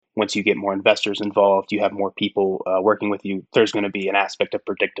once you get more investors involved, you have more people working with you, there's going to be an aspect of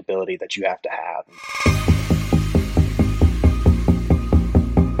predictability that you have to have.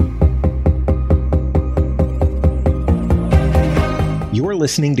 You're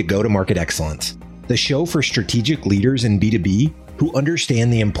listening to Go-to-Market Excellence, the show for strategic leaders in B2B who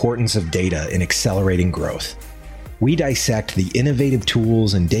understand the importance of data in accelerating growth. We dissect the innovative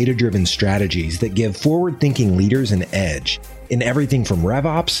tools and data-driven strategies that give forward-thinking leaders an edge in everything from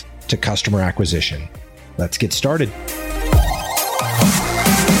RevOps to customer acquisition. Let's get started.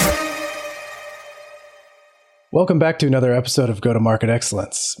 Welcome back to another episode of Go-to-Market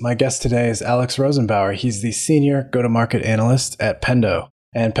Excellence. My guest today is Alex Rosenbauer. He's the Senior Go-to-Market Analyst at Pendo.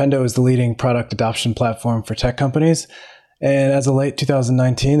 And Pendo is the leading product adoption platform for tech companies. And as of late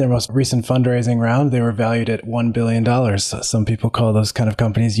 2019, their most recent fundraising round, they were valued at $1 billion. Some people call those kind of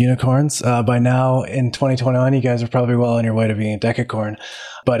companies unicorns. By now, in 2021, you guys are probably well on your way to being a decacorn.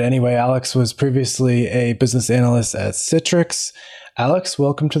 But anyway, Alex was previously a business analyst at Citrix. Alex,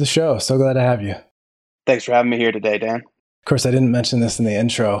 welcome to the show. So glad to have you. Thanks for having me here today, Dan. Of course, I didn't mention this in the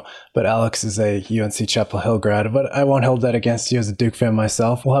intro, but Alex is a UNC Chapel Hill grad, but I won't hold that against you as a Duke fan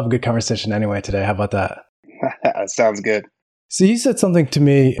myself. We'll have a good conversation anyway today. How about that? Sounds good. So you said something to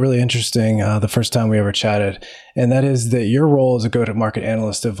me really interesting the first time we ever chatted, and that is that your role as a go-to-market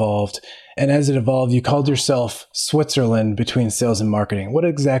analyst evolved. And as it evolved, you called yourself Switzerland between sales and marketing. What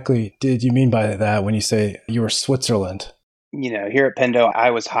exactly did you mean by that when you say you were Switzerland? Here at Pendo,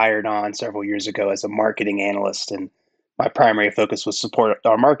 I was hired on several years ago as a marketing analyst, and my primary focus was support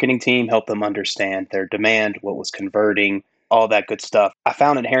our marketing team, help them understand their demand, what was converting, all that good stuff. I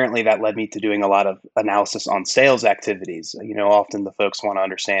found inherently that led me to doing a lot of analysis on sales activities. Often the folks want to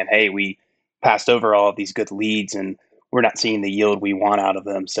understand, hey, we passed over all of these good leads and we're not seeing the yield we want out of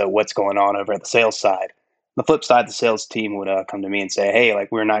them. So what's going on over at the sales side? On the flip side, the sales team would come to me and say, hey,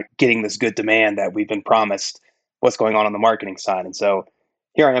 we're not getting this good demand that we've been promised. What's going on the marketing side? And so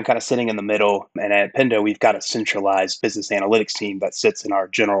here I am kind of sitting in the middle. And at Pendo, we've got a centralized business analytics team that sits in our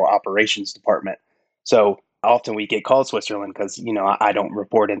general operations department. So often we get called Switzerland because, I don't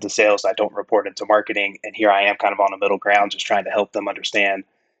report into sales. I don't report into marketing. And here I am kind of on the middle ground, just trying to help them understand,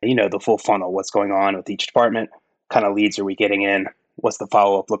 the full funnel, what's going on with each department, kind of leads are we getting in, what's the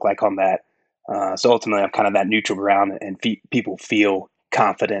follow-up look like on that. So ultimately, I'm kind of that neutral ground and people feel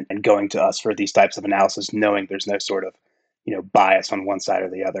confident in going to us for these types of analysis, knowing there's no sort of, bias on one side or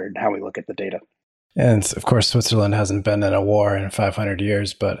the other in how we look at the data. And of course, Switzerland hasn't been in a war in 500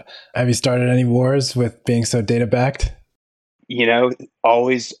 years, but have you started any wars with being so data backed?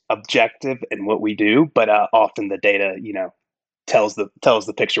 Always objective in what we do, but often the data, tells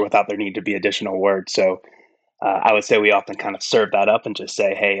the picture without there need to be additional words. So I would say we often kind of serve that up and just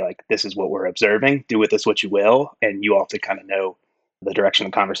say, hey, this is what we're observing. Do with this what you will. And you often kind of know the direction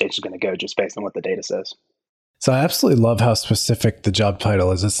the conversation is going to go just based on what the data says. So I absolutely love how specific the job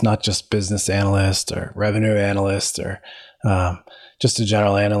title is. It's not just business analyst or revenue analyst or just a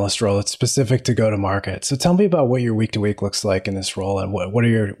general analyst role. It's specific to go-to-market. So tell me about what your week-to-week looks like in this role and what are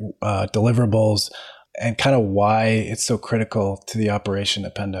your deliverables and kind of why it's so critical to the operation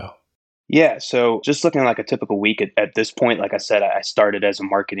at Pendo. Yeah, so just looking like a typical week at this point, like I said, I started as a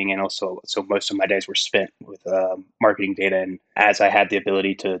marketing analyst, so most of my days were spent with marketing data. And as I had the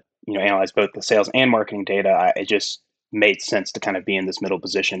ability to analyze both the sales and marketing data, it just made sense to kind of be in this middle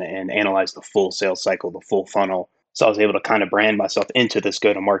position and analyze the full sales cycle, the full funnel. So I was able to kind of brand myself into this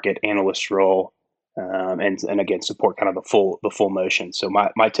go-to-market analyst role, and again support kind of the full motion. So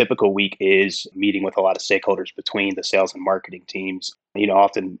my typical week is meeting with a lot of stakeholders between the sales and marketing teams.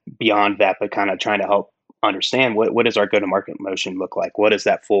 Often beyond that, but kind of trying to help understand what does our go-to-market motion look like? What does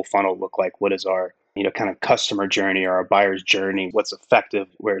that full funnel look like? What is our kind of customer journey or our buyer's journey? What's effective?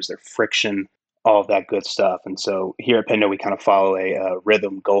 Where is there friction? All of that good stuff. And so here at Pendo, we kind of follow a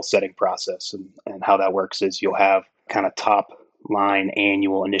rhythm goal setting process. And how that works is you'll have kind of top line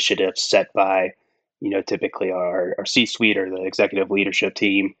annual initiatives set by typically our C-suite or the executive leadership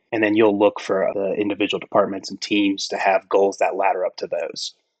team. And then you'll look for the individual departments and teams to have goals that ladder up to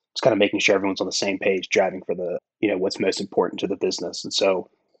those. It's kind of making sure everyone's on the same page, driving for the, what's most important to the business. And so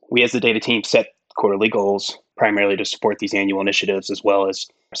we as the data team set quarterly goals primarily to support these annual initiatives, as well as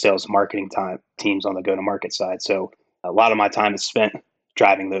sales and marketing teams on the go-to-market side. So a lot of my time is spent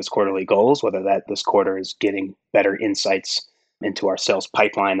driving those quarterly goals, whether that this quarter is getting better insights into our sales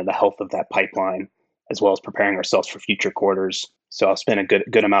pipeline and the health of that pipeline, as well as preparing ourselves for future quarters. So I'll spend a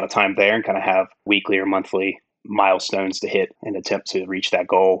good amount of time there and kind of have weekly or monthly milestones to hit and attempt to reach that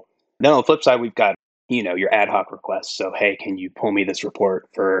goal. Then on the flip side, we've got, your ad hoc requests. So, hey, can you pull me this report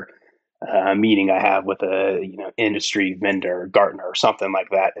for meeting I have with a industry vendor, Gartner or something like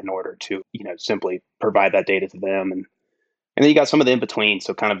that, in order to simply provide that data to them. And then you got some of the in between,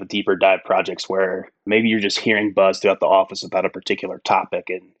 so kind of the deeper dive projects where maybe you're just hearing buzz throughout the office about a particular topic,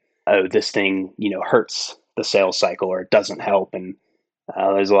 and oh, this thing hurts the sales cycle or it doesn't help, and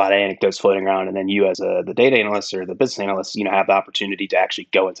there's a lot of anecdotes floating around, and then you as the data analyst or the business analyst, have the opportunity to actually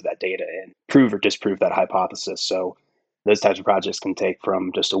go into that data and prove or disprove that hypothesis. So those types of projects can take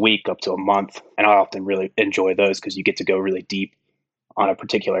from just a week up to a month, and I often really enjoy those because you get to go really deep on a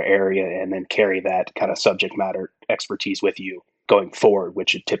particular area and then carry that kind of subject matter expertise with you going forward,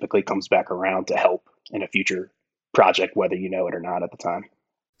 which it typically comes back around to help in a future project, whether you know it or not at the time.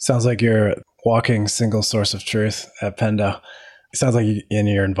 Sounds like you're a walking single source of truth at Pendo. It sounds like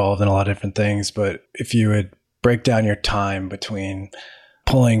you're involved in a lot of different things, but if you would break down your time between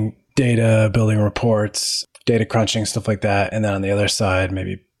pulling data, building reports, data crunching, stuff like that, and then on the other side,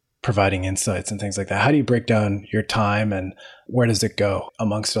 maybe providing insights and things like that, how do you break down your time and where does it go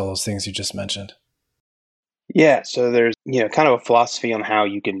amongst all those things you just mentioned? Yeah, so there's kind of a philosophy on how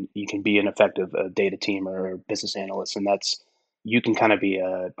you can be an effective data team or business analyst, and that's you can kind of be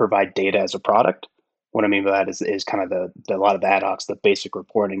provide data as a product. What I mean by that is kind of a lot of the ad hocs, the basic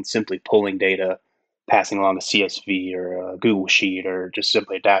reporting, simply pulling data, passing along a CSV or a Google Sheet or just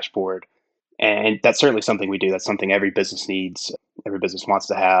simply a dashboard. And that's certainly something we do. That's something every business needs. Every business wants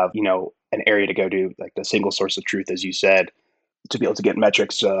to have, an area to go to, like the single source of truth, as you said, to be able to get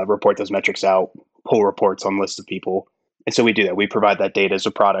metrics, report those metrics out, pull reports on lists of people. And so we do that. We provide that data as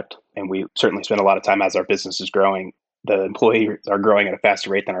a product, and we certainly spend a lot of time as our business is growing. The employees are growing at a faster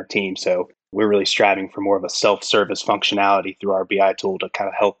rate than our team. So we're really striving for more of a self-service functionality through our BI tool to kind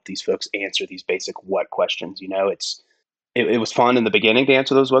of help these folks answer these basic what questions. It was fun in the beginning to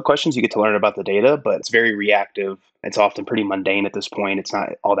answer those what questions. You get to learn about the data, but it's very reactive. It's often pretty mundane at this point. It's not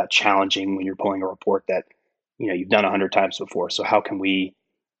all that challenging when you're pulling a report that you've done 100 times before. So how can we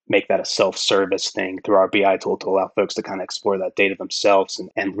make that a self-service thing through our BI tool to allow folks to kind of explore that data themselves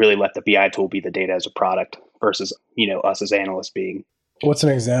and really let the BI tool be the data as a product versus us as analysts being. What's an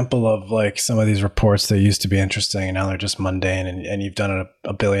example of like some of these reports that used to be interesting and now they're just mundane and you've done it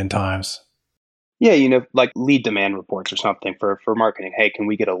a billion times? Yeah, like lead demand reports or something for marketing. Hey, can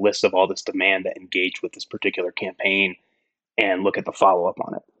we get a list of all this demand that engaged with this particular campaign and look at the follow-up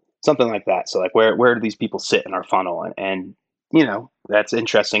on it? Something like that. So like where do these people sit in our funnel? And that's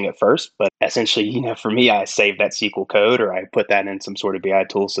interesting at first, but essentially, for me, I save that SQL code or I put that in some sort of BI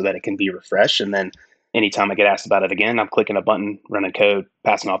tool so that it can be refreshed. And then anytime I get asked about it again, I'm clicking a button, running code,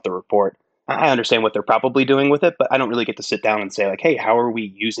 passing off the report. I understand what they're probably doing with it, but I don't really get to sit down and say like, hey, how are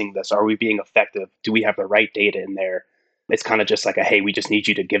we using this? Are we being effective? Do we have the right data in there? It's kind of just like hey, we just need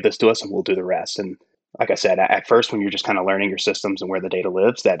you to give this to us and we'll do the rest. And like I said, at first, when you're just kind of learning your systems and where the data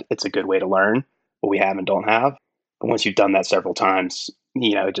lives, that it's a good way to learn what we have and don't have. But once you've done that several times,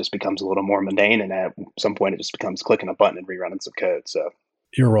 it just becomes a little more mundane. And at some point, it just becomes clicking a button and rerunning some code. So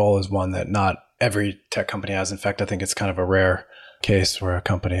your role is one that not every tech company has. In fact, I think it's kind of a rare case where a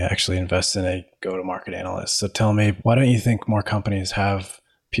company actually invests in a go-to-market analyst. So tell me, why don't you think more companies have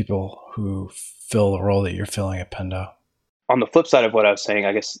people who fill the role that you're filling at Pendo? On the flip side of what I was saying,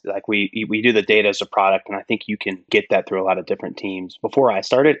 I guess like we do the data as a product, and I think you can get that through a lot of different teams. Before I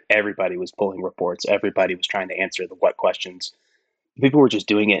started, everybody was pulling reports. Everybody was trying to answer the what questions. People were just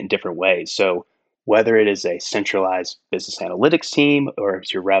doing it in different ways. So whether it is a centralized business analytics team or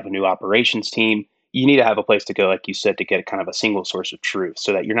it's your revenue operations team, you need to have a place to go, like you said, to get kind of a single source of truth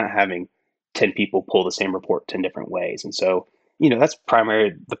so that you're not having 10 people pull the same report 10 different ways. And so, that's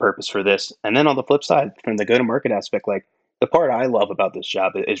primarily the purpose for this. And then on the flip side, from the go-to-market aspect, like the part I love about this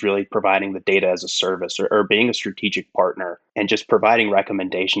job is really providing the data as a service or being a strategic partner and just providing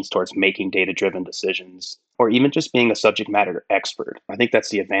recommendations towards making data-driven decisions or even just being a subject matter expert. I think that's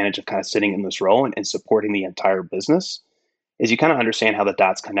the advantage of kind of sitting in this role and supporting the entire business is you kind of understand how the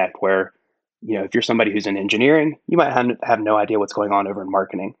dots connect where, if you're somebody who's in engineering, you might have no idea what's going on over in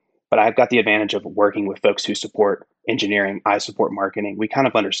marketing. But I've got the advantage of working with folks who support engineering. I support marketing. We kind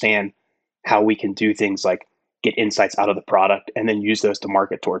of understand how we can do things like get insights out of the product and then use those to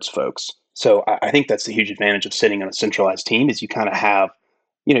market towards folks. So I think that's the huge advantage of sitting on a centralized team is you kind of have,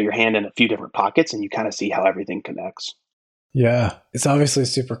 your hand in a few different pockets and you kind of see how everything connects. Yeah, it's obviously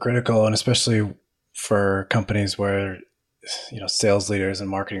super critical. And especially for companies where, sales leaders and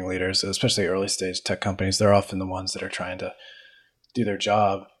marketing leaders, especially early stage tech companies, they're often the ones that are trying to do their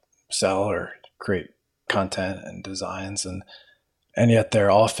job, sell or create content and designs. And yet they're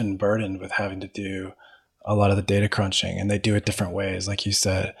often burdened with having to do a lot of the data crunching and they do it different ways, like you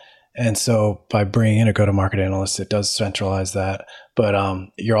said. And so by bringing in a go-to-market analyst, it does centralize that. But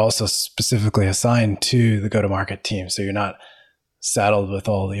you're also specifically assigned to the go-to-market team. So you're not saddled with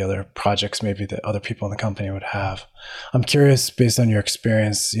all the other projects maybe that other people in the company would have. I'm curious, based on your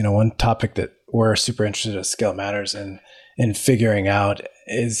experience, one topic that we're super interested at Scale Matters in figuring out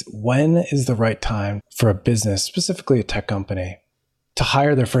is, when is the right time for a business, specifically a tech company, to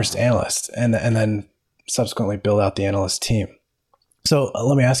hire their first analyst and then subsequently build out the analyst team. So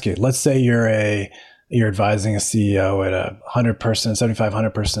let me ask you, let's say you're advising a CEO at a 100-person,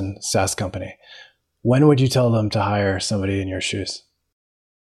 7,500-person SaaS company. When would you tell them to hire somebody in your shoes?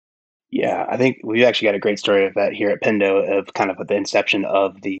 Yeah, I think we've actually got a great story of that here at Pendo, of kind of the inception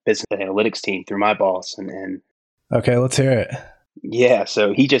of the business analytics team through my boss. And Okay, let's hear it. yeah,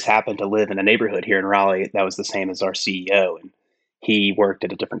 so he just happened to live in a neighborhood here in Raleigh that was the same as our CEO. And he worked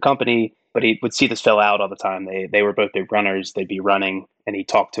at a different company, but he would see this fill out all the time. They were both big runners. They'd be running, and he'd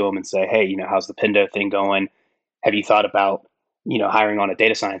talk to him and say, hey, how's the Pendo thing going? Have you thought about, hiring on a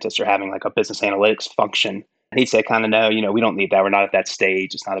data scientist or having like a business analytics function? And he'd say, kind of, no, we don't need that. We're not at that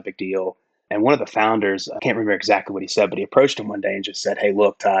stage. It's not a big deal. And one of the founders, I can't remember exactly what he said, but he approached him one day and just said, hey,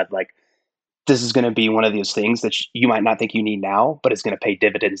 look, Todd, like, this is going to be one of those things that you might not think you need now, but it's going to pay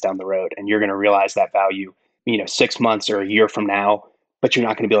dividends down the road. And you're going to realize that value, 6 months or a year from now, but you're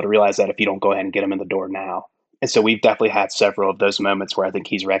not going to be able to realize that if you don't go ahead and get them in the door now. And so we've definitely had several of those moments where I think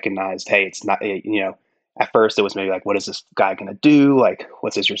he's recognized, hey, it's not, at first it was maybe like, what is this guy going to do? Like,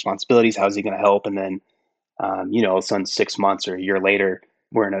 what's his responsibilities? How is he going to help? And then, all of a sudden, 6 months or a year later,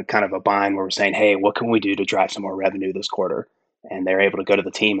 we're in a kind of a bind where we're saying, hey, what can we do to drive some more revenue this quarter? And they're able to go to the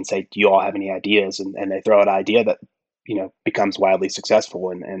team and say, do you all have any ideas? And they throw out an idea that, becomes wildly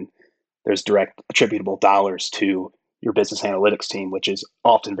successful. And there's direct attributable dollars to your business analytics team, which is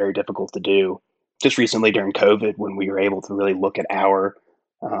often very difficult to do. Just recently during COVID, when we were able to really look at our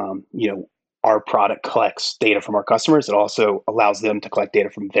product collects data from our customers, it also allows them to collect data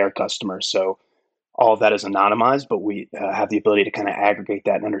from their customers. So all of that is anonymized, but we have the ability to kind of aggregate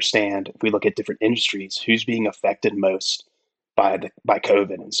that and understand, if we look at different industries, who's being affected most by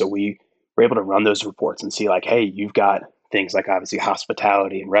COVID. And so we were able to run those reports and see, like, hey, you've got things like obviously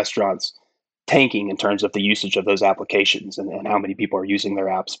hospitality and restaurants tanking in terms of the usage of those applications and how many people are using their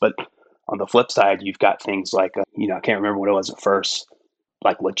apps. But on the flip side, you've got things like, I can't remember what it was at first,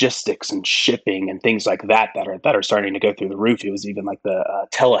 like logistics and shipping and things like that are starting to go through the roof. It was even like the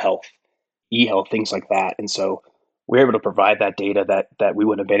telehealth, e-health, things like that. And so we're able to provide that data that we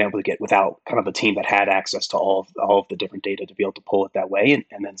wouldn't have been able to get without kind of a team that had access to all of the different data to be able to pull it that way,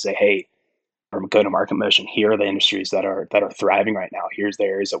 and then say, hey, from a go-to-market motion, here are the industries that are thriving right now. Here's the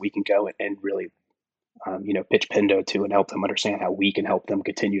areas that we can go and really, pitch Pendo to and help them understand how we can help them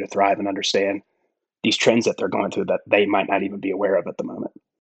continue to thrive and understand these trends that they're going through that they might not even be aware of at the moment.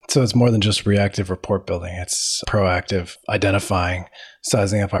 So it's more than just reactive report building. It's proactive, identifying,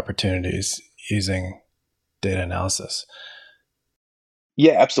 sizing up opportunities using data analysis.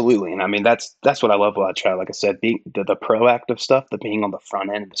 Yeah, absolutely. And I mean, that's what I love about Try. Like I said, being the proactive stuff, the being on the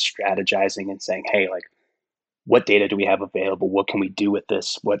front end, the strategizing and saying, hey, like, what data do we have available? What can we do with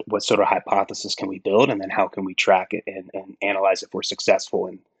this? What sort of hypothesis can we build? And then how can we track it and analyze if we're successful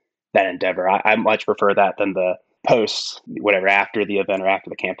in that endeavor? I much prefer that than the posts, whatever, after the event or after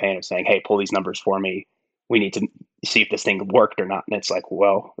the campaign of saying, hey, pull these numbers for me. We need to see if this thing worked or not. And it's like,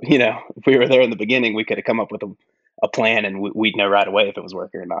 well, if we were there in the beginning, we could have come up with a plan and we'd know right away if it was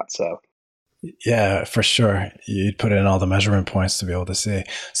working or not. So yeah, for sure. You'd put in all the measurement points to be able to see.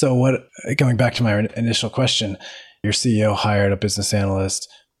 So going back to my initial question, your CEO hired a business analyst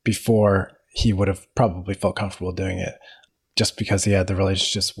before he would have probably felt comfortable doing it, just because he had the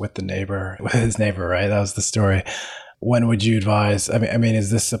relationships with his neighbor, right? That was the story. When would you advise? I mean, is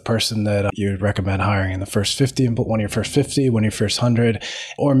this a person that you would recommend hiring in the first 50, one of your first 50, one of your first 100?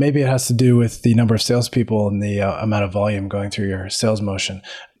 Or maybe it has to do with the number of salespeople and the amount of volume going through your sales motion.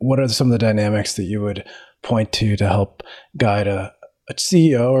 What are some of the dynamics that you would point to help guide a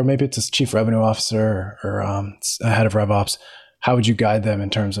CEO, or maybe it's a chief revenue officer or a head of RevOps? How would you guide them in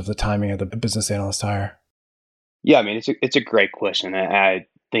terms of the timing of the business analyst hire? Yeah, I mean, it's a great question. I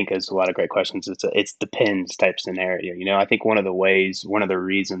think there's a lot of great questions. It's depends type scenario. I think one of the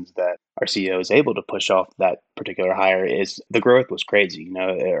reasons that our CEO is able to push off that particular hire is the growth was crazy.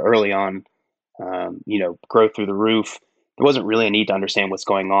 Early on, growth through the roof. There wasn't really a need to understand what's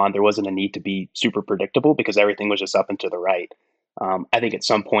going on. There wasn't a need to be super predictable because everything was just up and to the right. I think at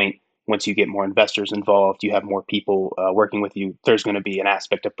some point, once you get more investors involved, you have more people working with you, there's going to be an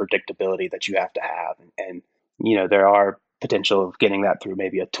aspect of predictability that you have to have. And there are potential of getting that through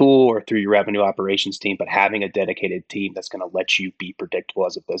maybe a tool or through your revenue operations team, but having a dedicated team that's going to let you be predictable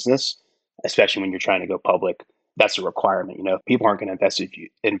as a business, especially when you're trying to go public, that's a requirement. People aren't going to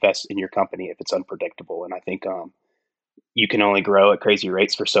invest in your company if it's unpredictable. And I think you can only grow at crazy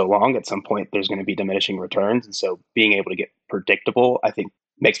rates for so long. At some point, there's going to be diminishing returns. And so being able to get predictable, I think,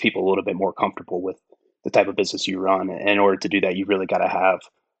 makes people a little bit more comfortable with the type of business you run. And in order to do that, you really got to have,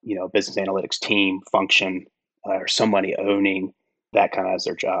 a business analytics team function or somebody owning that kind of as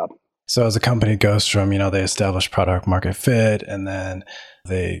their job. So as a company goes from, they establish product market fit, and then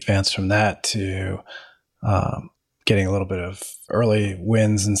they advance from that to getting a little bit of early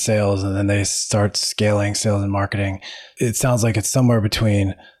wins in sales, and then they start scaling sales and marketing. It sounds like it's somewhere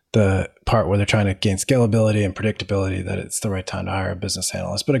between the part where they're trying to gain scalability and predictability that it's the right time to hire a business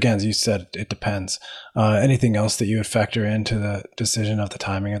analyst. But again, as you said, it depends. Anything else that you would factor into the decision of the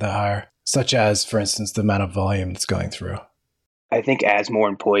timing of the hire, such as, for instance, the amount of volume that's going through? I think as more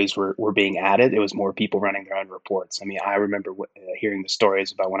employees were being added, it was more people running their own reports. I mean, I remember hearing the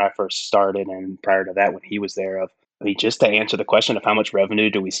stories about when I first started and prior to that when he was there just to answer the question of how much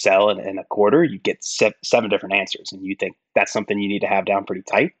revenue do we sell in a quarter, you get seven different answers. And you think that's something you need to have down pretty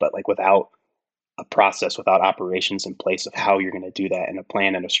tight, but like without a process, without operations in place of how you're going to do that and a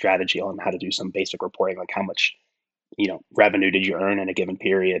plan and a strategy on how to do some basic reporting, like how much, revenue did you earn in a given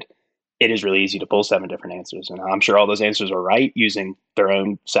period, it is really easy to pull seven different answers. And I'm sure all those answers are right using their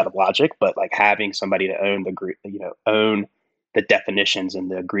own set of logic, but like having somebody to own the definitions and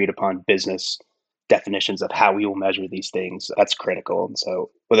the agreed upon business definitions of how we will measure these things, that's critical. And so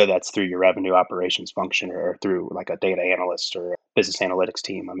whether that's through your revenue operations function or through like a data analyst or a business analytics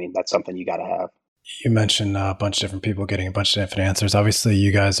team, I mean, that's something you got to have. You mentioned a bunch of different people getting a bunch of different answers. Obviously,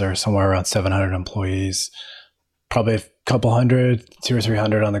 you guys are somewhere around 700 employees, probably a couple hundred, 200 or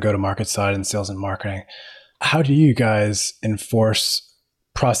 300 on the go-to-market side in sales and marketing. How do you guys enforce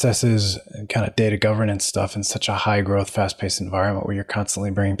processes and kind of data governance stuff in such a high growth, fast paced environment where you're constantly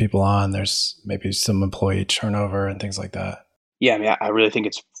bringing people on? There's maybe some employee turnover and things like that. Yeah, I mean, I really think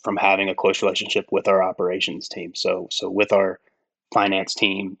it's from having a close relationship with our operations team. So with our finance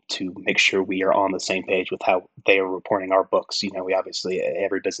team to make sure we are on the same page with how they are reporting our books. We obviously,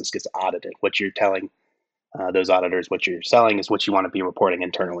 every business gets audited. What you're telling those auditors, what you're selling is what you want to be reporting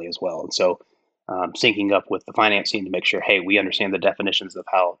internally as well. And so syncing up with the finance team to make sure, hey, we understand the definitions of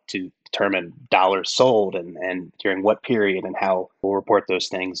how to determine dollars sold and during what period and how we'll report those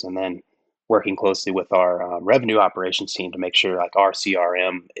things. And then working closely with our revenue operations team to make sure like our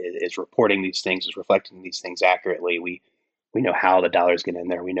CRM is reporting these things, is reflecting these things accurately. We know how the dollars get in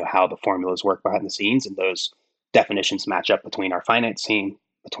there. We know how the formulas work behind the scenes, and those definitions match up between our finance team,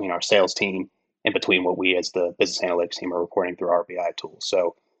 between our sales team, and between what we as the business analytics team are reporting through our BI tools.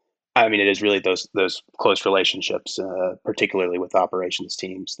 So I mean, it is really those close relationships, particularly with operations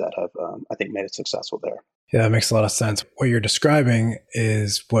teams, that have, I think, made it successful there. Yeah, that makes a lot of sense. What you're describing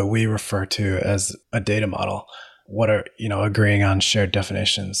is what we refer to as a data model. What are, agreeing on shared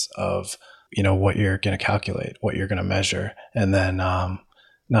definitions of, what you're going to calculate, what you're going to measure, and then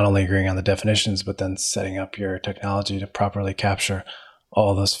not only agreeing on the definitions, but then setting up your technology to properly capture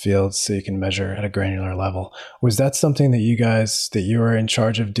all those fields so you can measure at a granular level. Was that something that you were in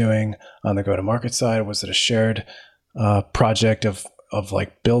charge of doing on the go-to-market side? Was it a shared project of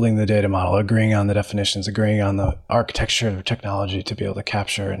like building the data model, agreeing on the definitions, agreeing on the architecture of the technology to be able to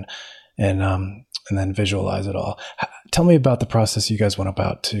capture and then visualize it all? Tell me about the process you guys went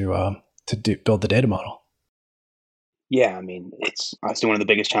about to build the data model. Yeah, I mean, it's honestly one of the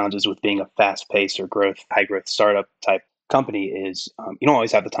biggest challenges with being a fast-paced or high-growth startup type company is you don't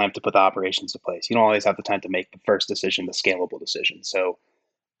always have the time to put the operations in place. You don't always have the time to make the first decision, the scalable decision. So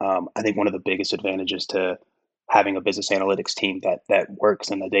I think one of the biggest advantages to having a business analytics team that works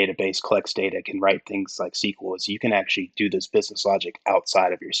in the database, collects data, can write things like SQL is you can actually do this business logic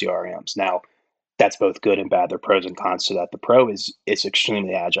outside of your CRMs. Now, that's both good and bad. There are pros and cons to that. The pro is it's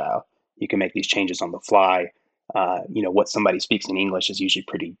extremely agile. You can make these changes on the fly. What somebody speaks in English is usually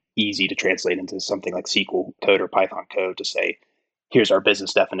pretty easy to translate into something like SQL code or Python code to say, here's our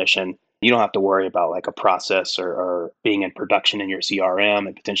business definition. You don't have to worry about like a process or being in production in your CRM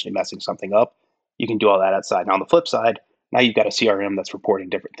and potentially messing something up. You can do all that outside. Now on the flip side, now you've got a CRM that's reporting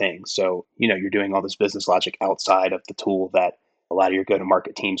different things. So, you're doing all this business logic outside of the tool that a lot of your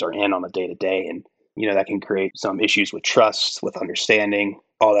go-to-market teams are in on a day-to-day. And, that can create some issues with trust, with understanding,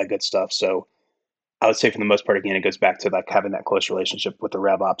 all that good stuff. So I would say for the most part, again, it goes back to like having that close relationship with the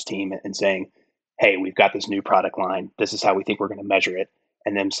RevOps team and saying, hey, we've got this new product line. This is how we think we're going to measure it.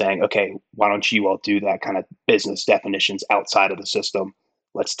 And them saying, okay, why don't you all do that kind of business definitions outside of the system?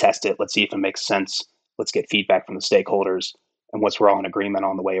 Let's test it. Let's see if it makes sense. let's get feedback from the stakeholders, and once we're all in agreement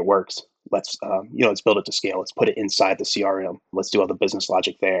on the way it works, let's build it to scale. Let's put it inside the CRM. Let's do all the business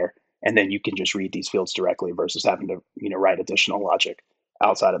logic there, and then you can just read these fields directly versus having to write additional logic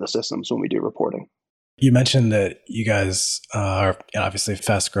outside of the systems when we do reporting. You mentioned that you guys are obviously a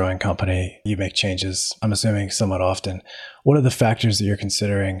fast-growing company. You make changes, I'm assuming, somewhat often. What are the factors that you're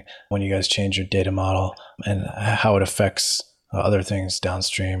considering when you guys change your data model, and how it affects other things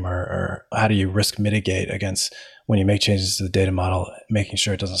downstream, or how do you risk mitigate against when you make changes to the data model, making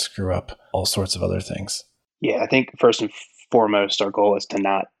sure it doesn't screw up all sorts of other things? Yeah, I think first and foremost, our goal is to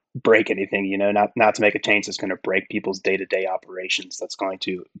not break anything, not to make a change that's going to break people's day-to-day operations, that's going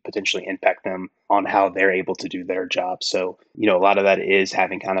to potentially impact them on how they're able to do their job. So, a lot of that is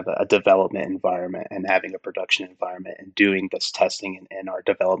having kind of a development environment and having a production environment and doing this testing in our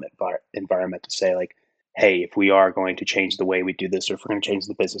development environment to say like, hey, if we are going to change the way we do this, or if we're going to change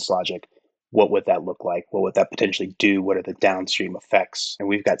the business logic, what would that look like? What would that potentially do? What are the downstream effects? And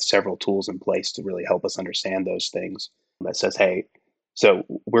we've got several tools in place to really help us understand those things that says, hey, so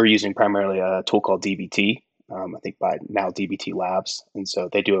we're using primarily a tool called dbt, I think by now dbt Labs. And so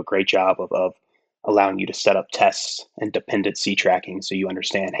they do a great job of allowing you to set up tests and dependency tracking. So you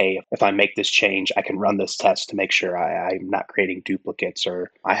understand, hey, if I make this change, I can run this test to make sure I'm not creating duplicates,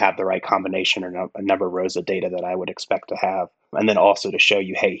 or I have the right combination or a number of rows of data that I would expect to have. And then also to show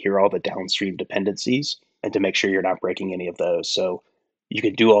you, hey, here are all the downstream dependencies, and to make sure you're not breaking any of those. So you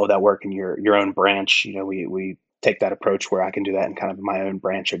can do all of that work in your own branch. We take that approach where I can do that in kind of my own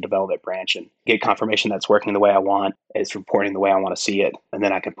branch or development branch and get confirmation that's working the way I want, it's reporting the way I want to see it. And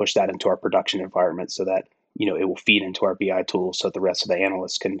then I can push that into our production environment so that, it will feed into our BI tools so the rest of the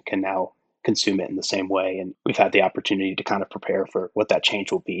analysts can now consume it in the same way. And we've had the opportunity to kind of prepare for what that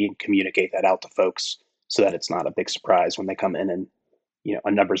change will be and communicate that out to folks so that it's not a big surprise when they come in and, a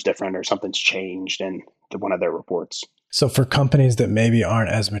number's different or something's changed in one of their reports. So for companies that maybe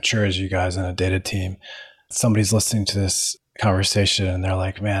aren't as mature as you guys in a data team, somebody's listening to this conversation and they're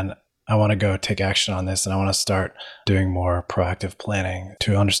like, man, I want to go take action on this, and I want to start doing more proactive planning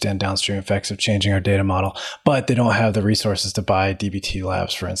to understand downstream effects of changing our data model, but they don't have the resources to buy dbt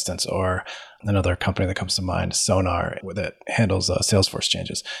Labs, for instance, or another company that comes to mind, Sonar, that handles Salesforce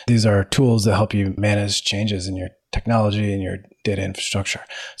changes. These are tools that help you manage changes in your technology and your data infrastructure.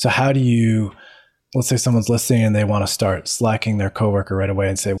 So how do you, let's say someone's listening and they want to start slacking their coworker right away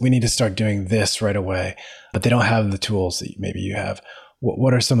and say, we need to start doing this right away, but they don't have the tools that maybe you have.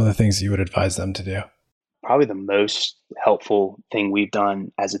 What are some of the things that you would advise them to do? Probably the most helpful thing we've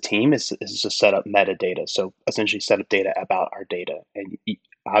done as a team is to set up metadata. So essentially set up data about our data. And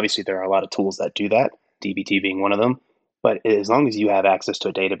obviously there are a lot of tools that do that, dbt being one of them. But as long as you have access to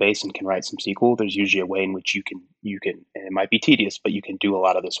a database and can write some SQL, there's usually a way in which you can, and it might be tedious, but you can do a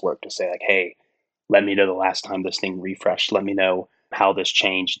lot of this work to say like, hey, let me know the last time this thing refreshed. Let me know how this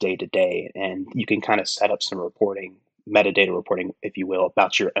changed day to day. And you can kind of set up some reporting, metadata reporting, if you will,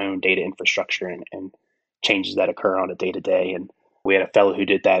 about your own data infrastructure and changes that occur on a day to day. And we had a fellow who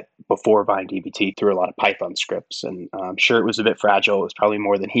did that before buying dbt through a lot of Python scripts. And I'm sure it was a bit fragile. It was probably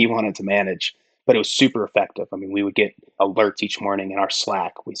more than he wanted to manage, but it was super effective. I mean, we would get alerts each morning in our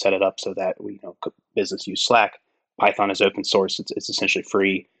Slack. We set it up so that business use Slack. Python is open source. It's essentially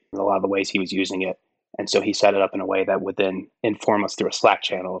free in a lot of the ways he was using it. And so he set it up in a way that would then inform us through a Slack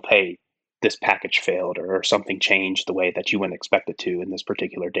channel of, hey, this package failed or something changed the way that you wouldn't expect it to in this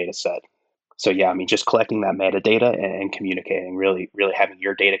particular data set. So yeah, I mean, just collecting that metadata and communicating, really, really having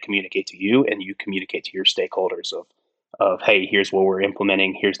your data communicate to you and you communicate to your stakeholders of, hey, here's what we're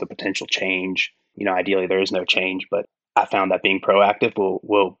implementing. Here's the potential change. Ideally there is no change, but I found that being proactive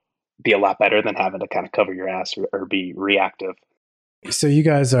will be a lot better than having to kind of cover your ass or be reactive. So you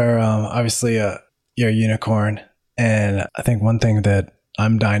guys are obviously you're a unicorn. And I think one thing that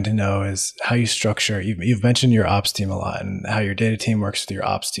I'm dying to know is how you structure, you've mentioned your ops team a lot and how your data team works with your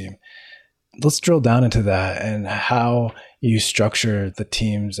ops team. Let's drill down into that and how you structure the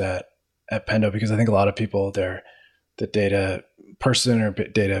teams at Pendo, because I think a lot of people, they're the data person or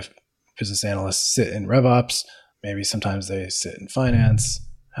data business analysts sit in RevOps. Maybe sometimes they sit in finance.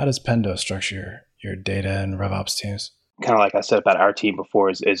 How does Pendo structure your data and RevOps teams? Kind of like I said about our team before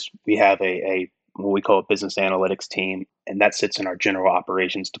is we have a what we call a business analytics team, and that sits in our general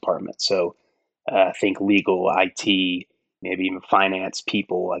operations department. So think legal, IT, maybe even finance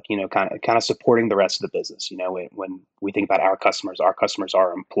people, like, kind of supporting the rest of the business. When we think about our customers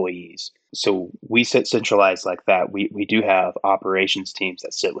are employees. So we sit centralized like that. We do have operations teams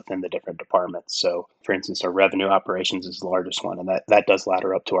that sit within the different departments. So for instance, our revenue operations is the largest one, and that does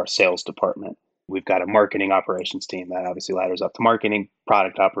ladder up to our sales department. We've got a marketing operations team that obviously ladders up to marketing,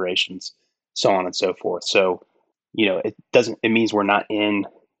 product operations. so on and so forth. So, it means we're not in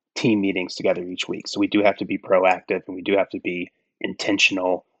team meetings together each week. So we do have to be proactive and we do have to be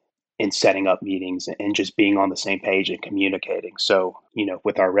intentional in setting up meetings and just being on the same page and communicating. So,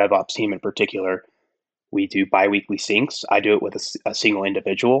 with our RevOps team in particular, we do biweekly syncs. I do it with a single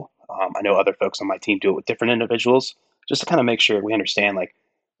individual. I know other folks on my team do it with different individuals, just to kind of make sure we understand like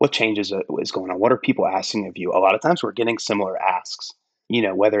what changes is going on. What are people asking of you? A lot of times we're getting similar asks.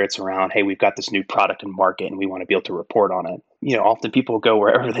 Whether it's around, hey, we've got this new product in market and we want to be able to report on it. Often people go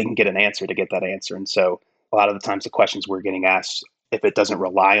wherever they can get an answer to get that answer. And so a lot of the times the questions we're getting asked, if it doesn't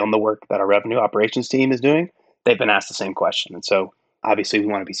rely on the work that our revenue operations team is doing, they've been asked the same question. And so obviously we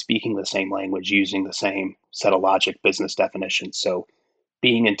want to be speaking the same language, using the same set of logic business definitions. So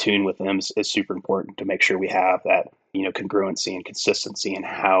being in tune with them is super important to make sure we have that, congruency and consistency in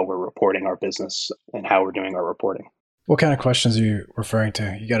how we're reporting our business and how we're doing our reporting. What kind of questions are you referring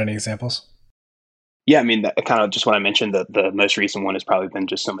to? You got any examples? Yeah, I mean, that kind of just what I mentioned, the most recent one has probably been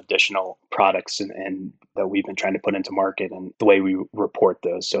just some additional products and that we've been trying to put into market and the way we report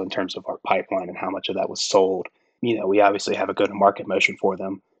those. So in terms of our pipeline and how much of that was sold, we obviously have a go-to-market motion for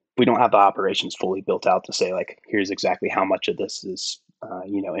them. We don't have the operations fully built out to say, like, here's exactly how much of this is,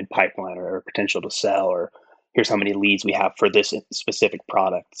 in pipeline or potential to sell, or here's how many leads we have for this specific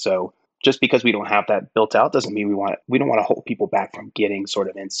product. So just because we don't have that built out doesn't mean we don't want to hold people back from getting sort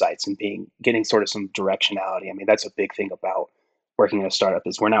of insights and getting sort of some directionality. I mean, that's a big thing about working in a startup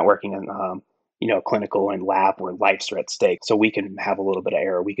is we're not working in a clinical and lab where lives are at stake. So we can have a little bit of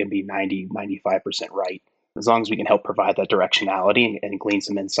error. We can be 95% right. As long as we can help provide that directionality and glean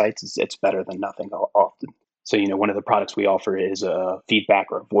some insights, it's better than nothing often. So, one of the products we offer is a feedback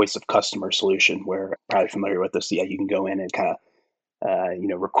or a voice of customer solution where you're probably familiar with this. Yeah, you can go in and kind of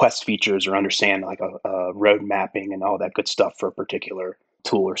request features or understand like a road mapping and all that good stuff for a particular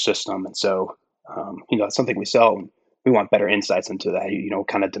tool or system. And so, it's something we sell. We want better insights into that. What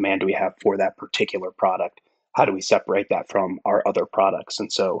kind of demand do we have for that particular product? How do we separate that from our other products?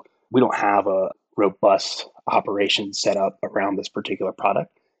 And so we don't have a robust operation set up around this particular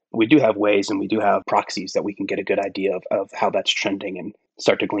product. We do have ways and we do have proxies that we can get a good idea of how that's trending and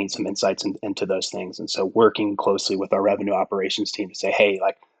start to glean some insights into those things. And so working closely with our revenue operations team to say, hey,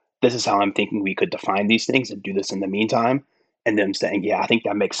 like, this is how I'm thinking we could define these things and do this in the meantime. And them saying, yeah, I think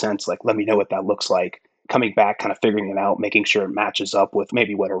that makes sense. Like, let me know what that looks like. Coming back, kind of figuring it out, making sure it matches up with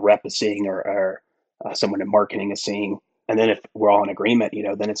maybe what a rep is seeing or someone in marketing is seeing. And then if we're all in agreement,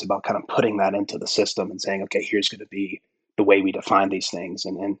 then it's about kind of putting that into the system and saying, okay, here's going to be the way we define these things.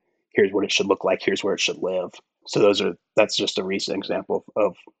 And here's what it should look like. Here's where it should live. So that's just a recent example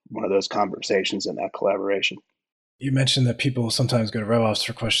of one of those conversations and that collaboration. You mentioned that people sometimes go to RevOps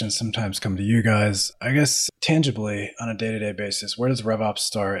for questions, sometimes come to you guys. I guess tangibly on a day-to-day basis, where does RevOps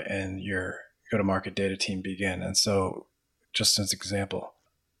start and your go-to-market data team begin? And so just as an example,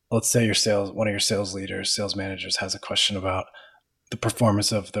 let's say one of your sales leaders, sales managers has a question about the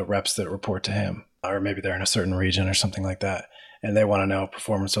performance of the reps that report to him, or maybe they're in a certain region or something like that, and they want to know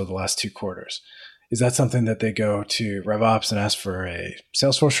performance over the last 2 quarters. Is that something that they go to RevOps and ask for a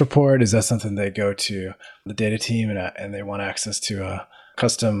Salesforce report? Is that something they go to the data team and they want access to a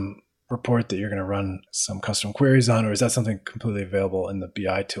custom report that you're going to run some custom queries on? Or is that something completely available in the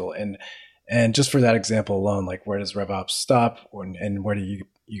BI tool? And just for that example alone, like, where does RevOps stop and where do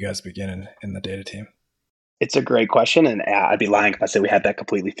you guys begin in the data team? It's a great question. And I'd be lying if I said we had that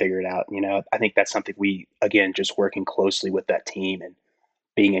completely figured out. I think that's something we, again, just working closely with that team and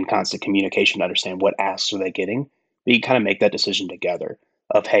being in constant communication to understand what asks are they getting. But you kind of make that decision together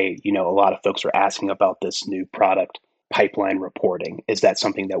of, hey, a lot of folks are asking about this new product pipeline reporting. Is that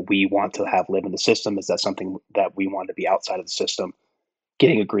something that we want to have live in the system? Is that something that we want to be outside of the system?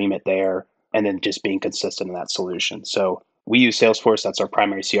 Getting agreement there, and then just being consistent in that solution. So we use Salesforce. That's our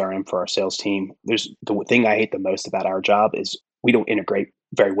primary CRM for our sales team. The thing I hate the most about our job is we don't integrate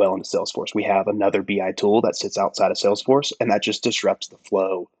very well into Salesforce. We have another BI tool that sits outside of Salesforce, and that just disrupts the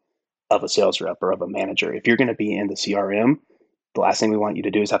flow of a sales rep or of a manager. If you're going to be in the CRM, the last thing we want you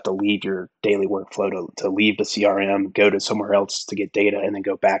to do is have to leave your daily workflow to leave the CRM, go to somewhere else to get data, and then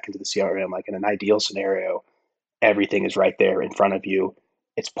go back into the CRM. Like, in an ideal scenario, everything is right there in front of you.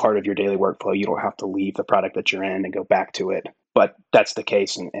 It's part of your daily workflow. You don't have to leave the product that you're in and go back to it. But that's the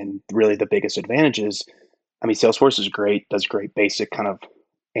case. And really the biggest advantage is, Salesforce is great, does great basic kind of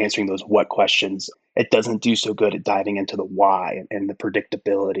answering those what questions. It doesn't do so good at diving into the why and the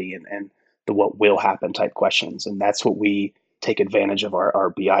predictability and the what will happen type questions. And that's what we take advantage of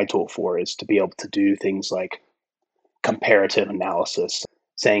our BI tool for, is to be able to do things like comparative analysis,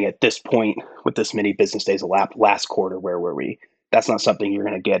 saying at this point, with this many business days elapsed last quarter, where were we? That's not something you're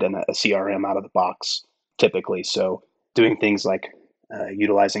going to get in a CRM out of the box typically. So doing things like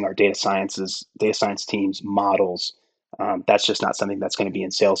utilizing our data science teams, models, that's just not something that's going to be in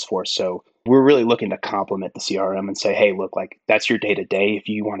Salesforce. So we're really looking to complement the CRM and say, hey, look, like that's your day to day. If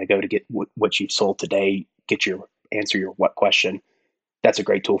you want to go to get what you've sold today, get your answer your what question, that's a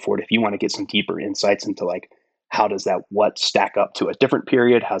great tool for it. If you want to get some deeper insights into like how does that what stack up to a different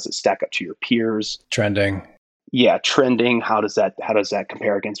period, how does it stack up to your peers, Trending. yeah, trending, how does that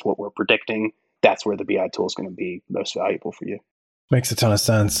compare against what we're predicting? That's where the BI tool is going to be most valuable for you. Makes a ton of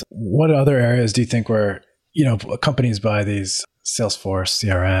sense. What other areas do you think where, companies buy these Salesforce,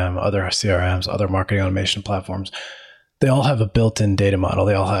 CRM, other CRMs, other marketing automation platforms, they all have a built-in data model.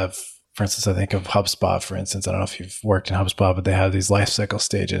 They all have, for instance, I think of HubSpot, for instance. I don't know if you've worked in HubSpot, but they have these life cycle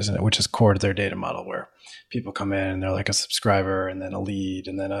stages, which is core to their data model, where people come in and they're like a subscriber and then a lead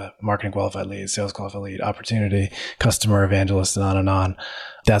and then a marketing qualified lead, sales qualified lead, opportunity, customer evangelist, and on and on.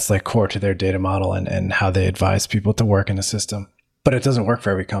 That's like core to their data model and how they advise people to work in the system. But it doesn't work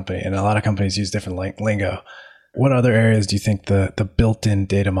for every company. And a lot of companies use different lingo. What other areas do you think the built-in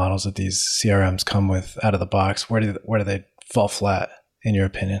data models that these CRMs come with out of the box, where do they fall flat, in your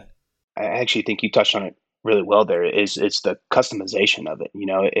opinion? I actually think you touched on it really well there. It's the customization of it.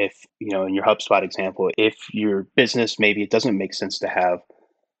 If, in your HubSpot example, if your business, maybe it doesn't make sense to have,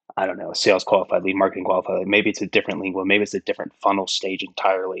 I don't know, a sales qualified lead, marketing qualified lead, maybe it's a different lingo, maybe it's a different funnel stage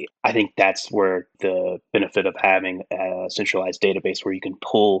entirely. I think that's where the benefit of having a centralized database where you can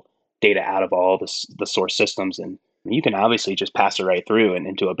pull data out of all the source systems, and you can obviously just pass it right through and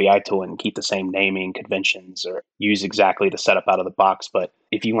into a BI tool and keep the same naming conventions or use exactly the setup out of the box. But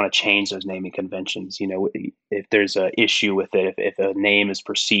if you want to change those naming conventions, if there's an issue with it, if a name is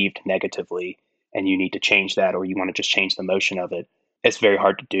perceived negatively and you need to change that, or you want to just change the motion of it, it's very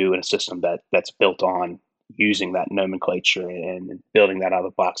hard to do in a system that's built on using that nomenclature and building that out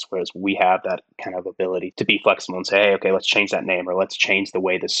of the box. Whereas we have that kind of ability to be flexible and say, hey, okay, let's change that name, or let's change the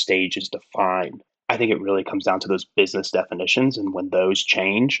way the stage is defined. I think it really comes down to those business definitions. And when those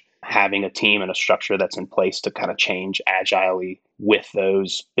change, having a team and a structure that's in place to kind of change agilely with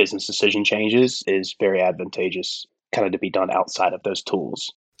those business decision changes is very advantageous, kind of to be done outside of those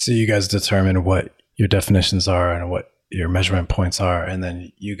tools. So you guys determine what your definitions are and what your measurement points are, and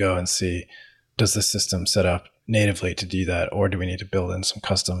then you go and see, does the system set up natively to do that, or do we need to build in some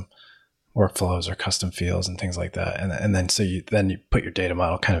custom workflows or custom fields and things like that? And then so you put your data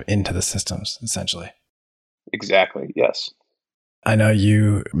model kind of into the systems, essentially. Exactly. Yes. I know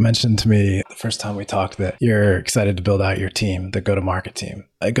you mentioned to me the first time we talked that you're excited to build out your team, the go-to-market team,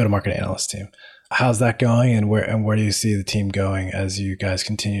 a go-to-market analyst team. How's that going, and where do you see the team going as you guys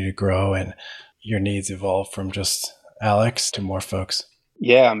continue to grow and your needs evolve from just Alex to more folks?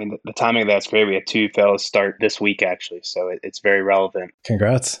 Yeah, I mean, the timing of that's great. We had two fellows start this week, actually, so it's very relevant.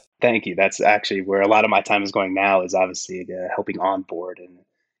 Congrats. Thank you. That's actually where a lot of my time is going now, is obviously helping onboard and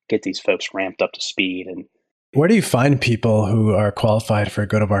get these folks ramped up to speed. And where do you find people who are qualified for a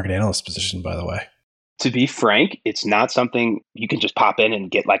go-to-market analyst position, by the way? To be frank, it's not something you can just pop in and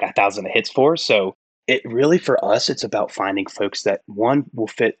get like 1,000 hits for. So it really, for us, it's about finding folks that, one, will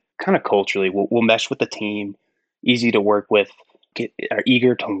fit kind of culturally, will mesh with the team, easy to work with, are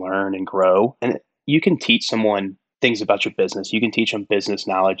eager to learn and grow. And you can teach someone things about your business. You can teach them business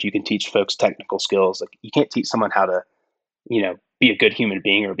knowledge. You can teach folks technical skills. Like, you can't teach someone how to, be a good human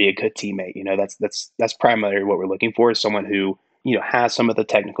being or be a good teammate. That's primarily what we're looking for, is someone who, has some of the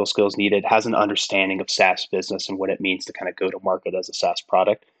technical skills needed, has an understanding of SaaS business and what it means to kind of go to market as a SaaS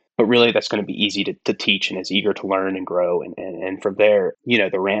product. But really, that's going to be easy to teach and is eager to learn and grow. And from there,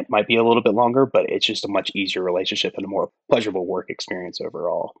 the ramp might be a little bit longer, but it's just a much easier relationship and a more pleasurable work experience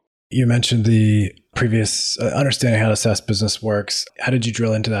overall. You mentioned the previous understanding how the SaaS business works. How did you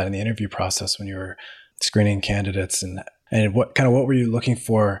drill into that in the interview process when you were screening candidates? And what were you looking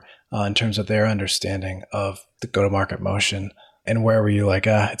for in terms of their understanding of the go-to-market motion? And where were you like,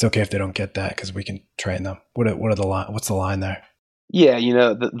 it's okay if they don't get that because we can train them? What's the line there? Yeah,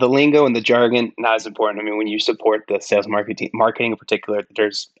 the lingo and the jargon, not as important. I mean, when you support the sales marketing in particular,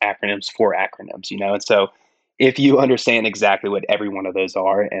 there's acronyms for acronyms, and so if you understand exactly what every one of those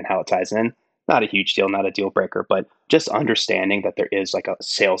are and how it ties in, not a huge deal, not a deal breaker, but just understanding that there is like a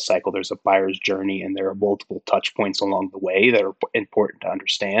sales cycle, there's a buyer's journey, and there are multiple touch points along the way that are important to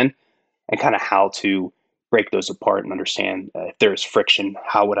understand, and kind of how to break those apart and understand if there's friction,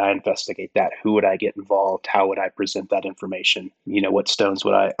 how would I investigate that? Who would I get involved? How would I present that information? What stones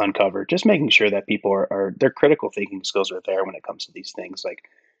would I uncover? Just making sure that people are their critical thinking skills are there when it comes to these things.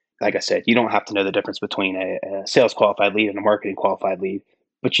 Like I said, you don't have to know the difference between a sales qualified lead and a marketing qualified lead,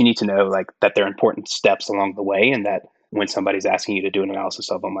 but you need to know that they're important steps along the way, and that when somebody's asking you to do an analysis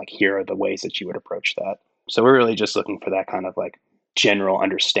of them, like, here are the ways that you would approach that. So we're really just looking for that kind of like general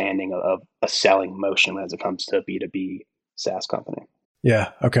understanding of a selling motion as it comes to a B2B SaaS company.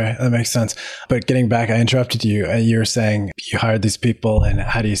 Yeah. Okay. That makes sense. But getting back, I interrupted you. You were saying you hired these people, and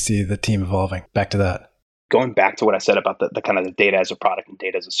how do you see the team evolving? Back to that. Going back to what I said about the kind of the data as a product and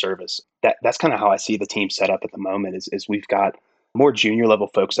data as a service, that's kind of how I see the team set up at the moment is we've got more junior level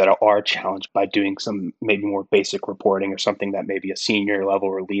folks that are challenged by doing some maybe more basic reporting or something that maybe a senior level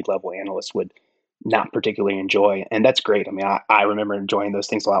or lead level analyst would not particularly enjoy. And that's great. I mean, I remember enjoying those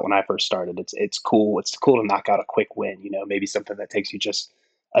things a lot when I first started. It's cool. It's cool to knock out a quick win, maybe something that takes you just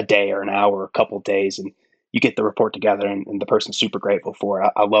a day or an hour or a couple of days, and you get the report together and the person's super grateful for it.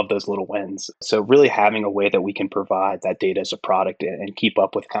 I love those little wins. So really having a way that we can provide that data as a product and keep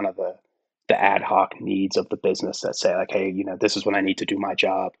up with kind of the ad hoc needs of the business that say like, hey, this is what I need to do my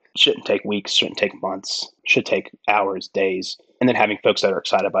job. It shouldn't take weeks, shouldn't take months, should take hours, days. And then having folks that are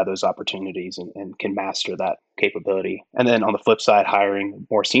excited by those opportunities and can master that capability. And then on the flip side, hiring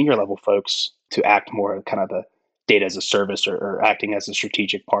more senior level folks to act more kind of the data as a service or acting as a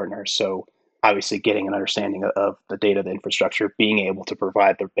strategic partner. So obviously getting an understanding of the data, the infrastructure, being able to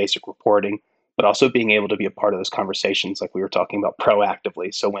provide the basic reporting, but also being able to be a part of those conversations like we were talking about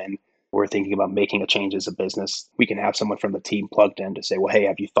proactively. So when we're thinking about making a change as a business, we can have someone from the team plugged in to say, well, hey,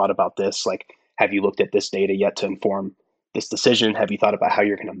 have you thought about this? Like, have you looked at this data yet to inform this decision? Have you thought about how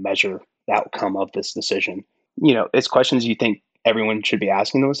you're going to measure the outcome of this decision? It's questions you think everyone should be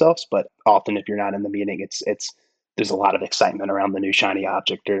asking themselves, but often if you're not in the meeting, it's there's a lot of excitement around the new shiny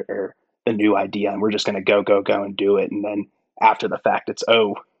object or the new idea, and we're just going to go and do it. And then after the fact, it's,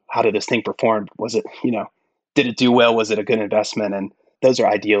 oh, how did this thing perform? Was it, did it do well? Was it a good investment? And those are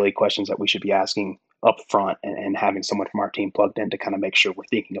ideally questions that we should be asking up front and having someone from our team plugged in to kind of make sure we're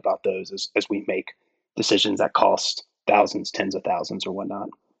thinking about those as we make decisions that cost thousands, tens of thousands or whatnot.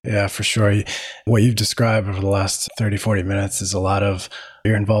 Yeah, for sure. What you've described over the last 30, 40 minutes is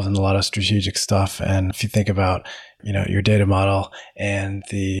you're involved in a lot of strategic stuff. And if you think about, your data model and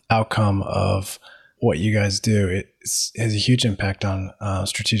the outcome of what you guys do, it has a huge impact on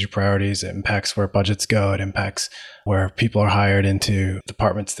strategic priorities. It impacts where budgets go. It impacts where people are hired into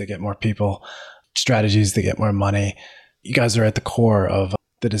departments that get more people, strategies that get more money. You guys are at the core of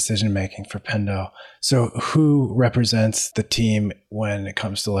the decision making for Pendo. So who represents the team when it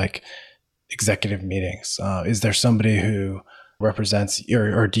comes to like executive meetings? Is there somebody who represents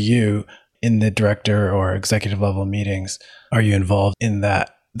or do you in the director or executive level meetings, are you involved in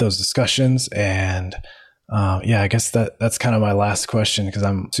those discussions? And I guess that's kind of my last question, because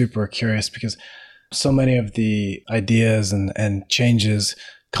I'm super curious, because so many of the ideas and changes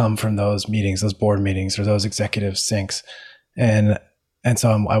come from those meetings, those board meetings, or those executive syncs. And so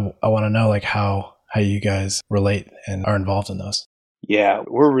I want to know like how you guys relate and are involved in those. Yeah,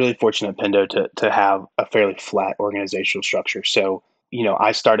 we're really fortunate at Pendo to have a fairly flat organizational structure. So,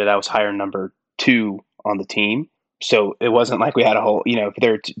 I was hire number 2 on the team. So it wasn't like we had a whole, if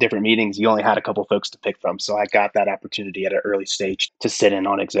there are different meetings, you only had a couple folks to pick from. So I got that opportunity at an early stage to sit in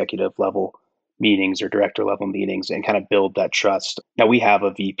on executive level meetings or director level meetings and kind of build that trust. Now we have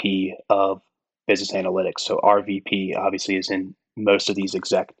a VP of business analytics. So our VP obviously is in most of these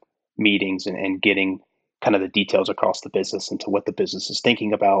exec meetings and getting kind of the details across the business into what the business is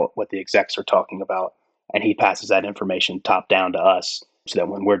thinking about, what the execs are talking about. And he passes that information top down to us so that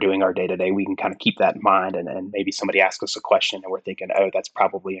when we're doing our day-to-day, we can kind of keep that in mind. And maybe somebody asks us a question and we're thinking, oh, that's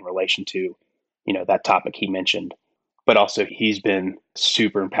probably in relation to, that topic he mentioned. But also he's been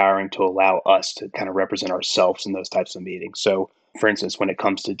super empowering to allow us to kind of represent ourselves in those types of meetings. So for instance, when it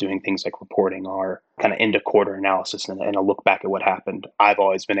comes to doing things like reporting our kind of end of quarter analysis and a look back at what happened, I've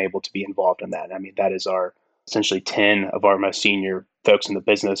always been able to be involved in that. I mean, that is essentially 10 of our most senior folks in the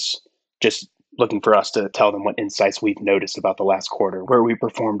business just looking for us to tell them what insights we've noticed about the last quarter, where we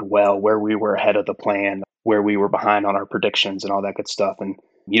performed well, where we were ahead of the plan, where we were behind on our predictions and all that good stuff. And,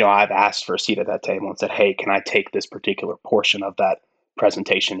 I've asked for a seat at that table and said, hey, can I take this particular portion of that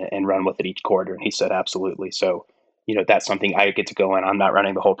presentation and run with it each quarter? And he said, absolutely. So, that's something I get to go in. I'm not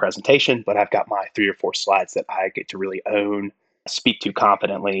running the whole presentation, but I've got my 3 or 4 slides that I get to really own, speak to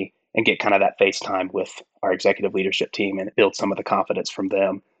confidently, and get kind of that face time with our executive leadership team and build some of the confidence from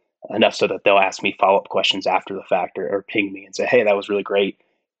them enough so that they'll ask me follow-up questions after the fact or ping me and say, hey, that was really great.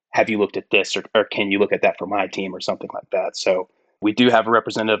 Have you looked at this or can you look at that for my team or something like that? So we do have a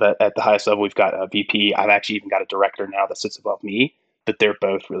representative at the highest level. We've got a VP. I've actually even got a director now that sits above me, but they're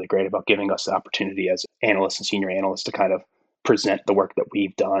both really great about giving us the opportunity as analysts and senior analysts to kind of present the work that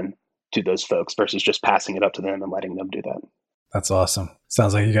we've done to those folks versus just passing it up to them and letting them do that. That's awesome.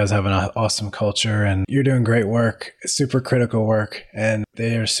 Sounds like you guys have an awesome culture and you're doing great work, super critical work. And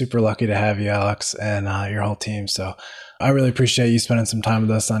they are super lucky to have you, Alex, and your whole team. So I really appreciate you spending some time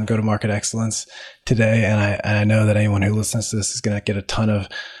with us on Go-to-Market Excellence today. And I know that anyone who listens to this is going to get a ton of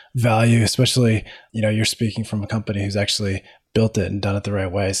value, especially, you're speaking from a company who's actually built it and done it the right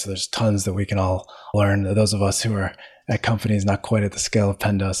way. So there's tons that we can all learn, those of us who are at companies not quite at the scale of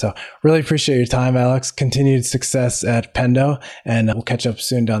Pendo. So really appreciate your time, Alex. Continued success at Pendo, and we'll catch up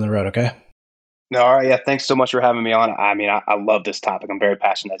soon down the road, okay? No, all right. Yeah, thanks so much for having me on. I mean, I love this topic. I'm very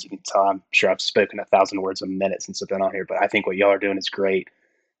passionate, as you can tell. I'm sure I've spoken 1,000 words a minute since I've been on here, but I think what y'all are doing is great.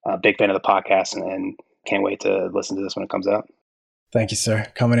 Big fan of the podcast and can't wait to listen to this when it comes out. Thank you, sir.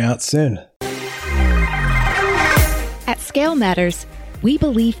 Coming out soon. At Scale Matters, we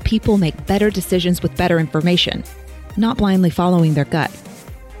believe people make better decisions with better information, not blindly following their gut.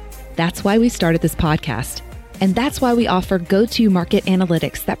 That's why we started this podcast. And that's why we offer go-to-market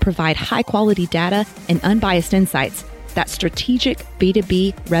analytics that provide high-quality data and unbiased insights that strategic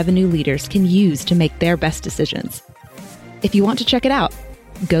B2B revenue leaders can use to make their best decisions. If you want to check it out,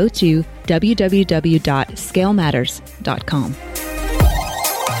 go to www.scalematters.com.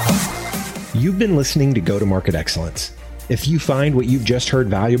 You've been listening to Go-to-Market Excellence. If you find what you've just heard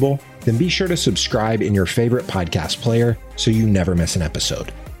valuable, then be sure to subscribe in your favorite podcast player so you never miss an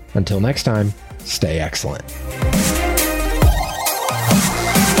episode. Until next time, stay excellent.